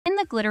In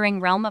the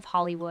glittering realm of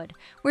Hollywood,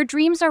 where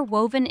dreams are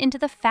woven into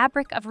the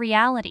fabric of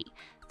reality,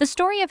 the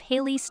story of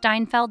Hailee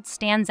Steinfeld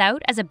stands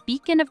out as a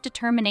beacon of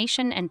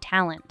determination and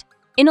talent.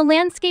 In a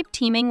landscape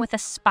teeming with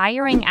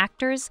aspiring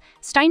actors,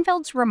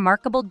 Steinfeld's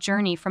remarkable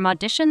journey from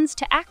auditions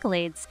to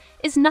accolades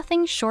is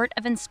nothing short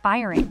of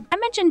inspiring.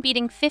 Imagine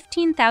beating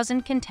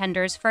 15,000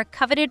 contenders for a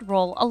coveted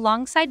role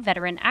alongside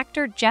veteran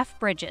actor Jeff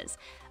Bridges,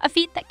 a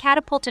feat that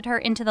catapulted her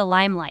into the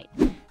limelight.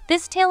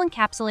 This tale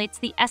encapsulates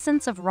the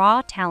essence of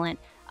raw talent,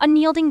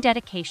 unyielding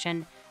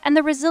dedication, and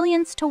the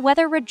resilience to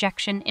weather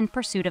rejection in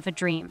pursuit of a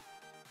dream.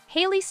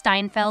 Hailee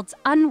Steinfeld's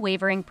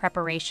unwavering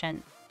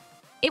preparation.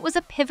 It was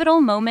a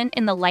pivotal moment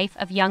in the life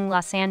of young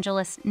Los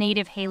Angeles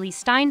native Hailee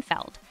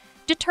Steinfeld.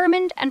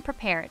 Determined and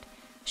prepared,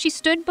 she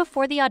stood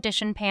before the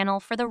audition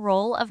panel for the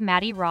role of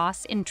Maddie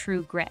Ross in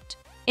True Grit.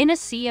 In a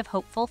sea of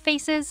hopeful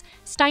faces,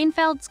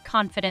 Steinfeld's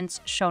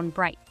confidence shone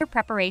bright. Her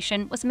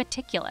preparation was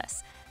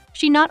meticulous.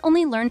 She not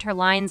only learned her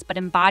lines but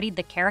embodied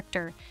the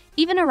character,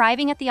 even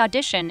arriving at the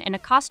audition in a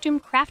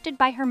costume crafted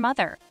by her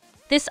mother.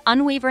 This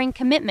unwavering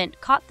commitment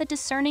caught the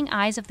discerning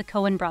eyes of the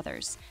Coen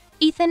brothers,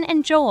 Ethan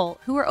and Joel,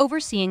 who were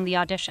overseeing the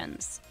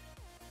auditions.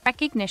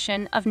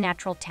 Recognition of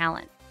natural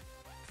talent.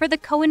 For the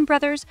Coen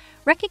brothers,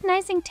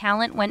 recognizing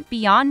talent went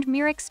beyond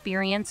mere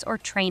experience or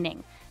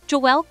training.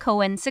 Joel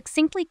Coen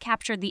succinctly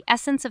captured the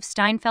essence of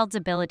Steinfeld's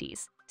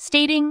abilities,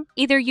 stating,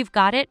 "Either you've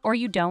got it or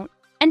you don't,"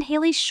 and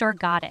Hailee sure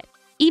got it.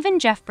 Even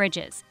Jeff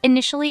Bridges,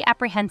 initially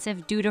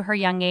apprehensive due to her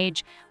young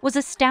age, was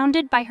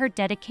astounded by her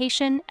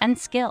dedication and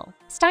skill.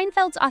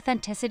 Steinfeld's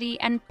authenticity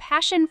and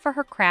passion for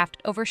her craft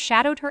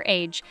overshadowed her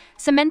age,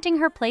 cementing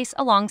her place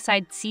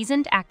alongside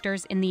seasoned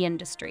actors in the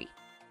industry.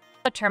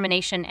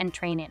 Determination and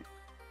training.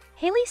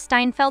 Hailee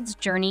Steinfeld's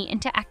journey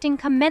into acting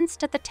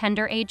commenced at the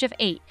tender age of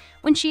 8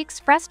 when she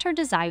expressed her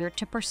desire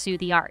to pursue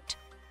the art.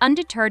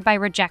 Undeterred by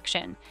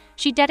rejection,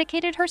 she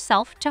dedicated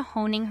herself to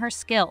honing her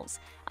skills,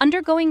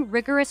 undergoing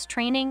rigorous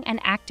training and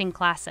acting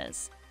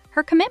classes.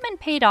 Her commitment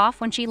paid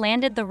off when she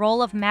landed the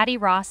role of Maddie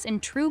Ross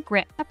in True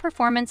Grit, a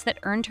performance that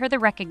earned her the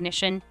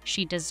recognition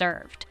she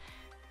deserved.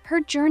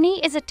 Her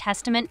journey is a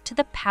testament to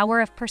the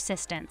power of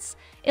persistence,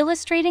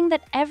 illustrating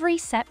that every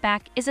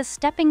setback is a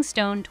stepping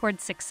stone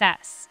towards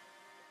success.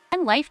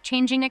 And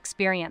life-changing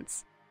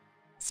experience.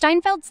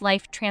 Steinfeld's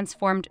life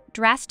transformed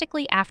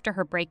drastically after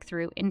her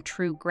breakthrough in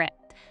True Grit.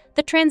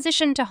 The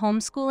transition to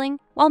homeschooling,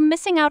 while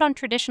missing out on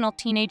traditional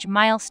teenage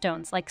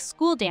milestones like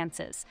school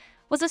dances,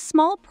 was a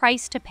small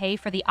price to pay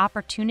for the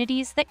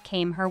opportunities that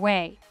came her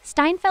way.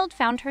 Steinfeld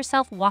found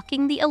herself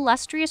walking the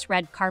illustrious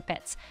red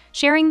carpets,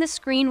 sharing the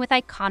screen with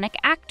iconic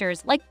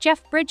actors like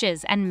Jeff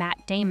Bridges and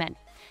Matt Damon.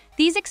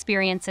 These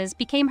experiences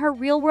became her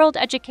real-world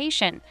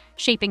education,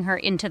 shaping her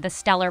into the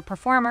stellar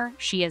performer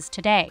she is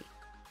today.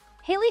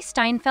 Hailee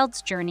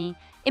Steinfeld's journey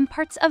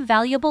imparts a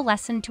valuable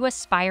lesson to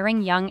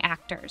aspiring young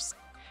actors.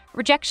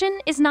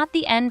 Rejection is not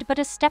the end but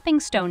a stepping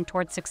stone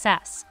toward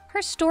success.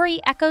 Her story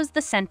echoes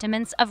the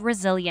sentiments of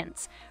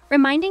resilience,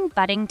 reminding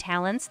budding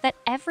talents that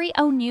every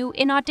 "oh-new"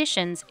 in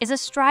auditions is a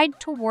stride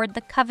toward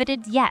the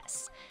coveted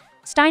yes.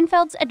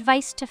 Steinfeld's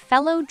advice to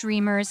fellow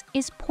dreamers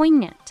is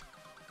poignant.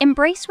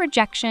 Embrace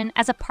rejection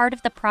as a part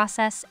of the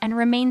process and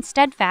remain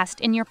steadfast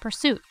in your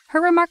pursuit.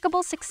 Her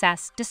remarkable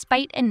success,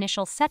 despite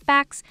initial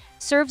setbacks,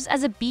 serves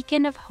as a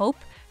beacon of hope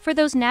for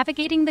those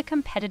navigating the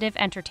competitive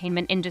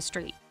entertainment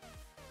industry.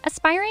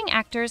 Aspiring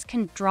actors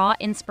can draw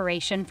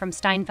inspiration from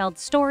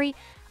Steinfeld's story,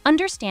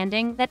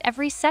 understanding that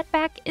every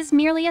setback is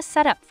merely a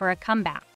setup for a comeback.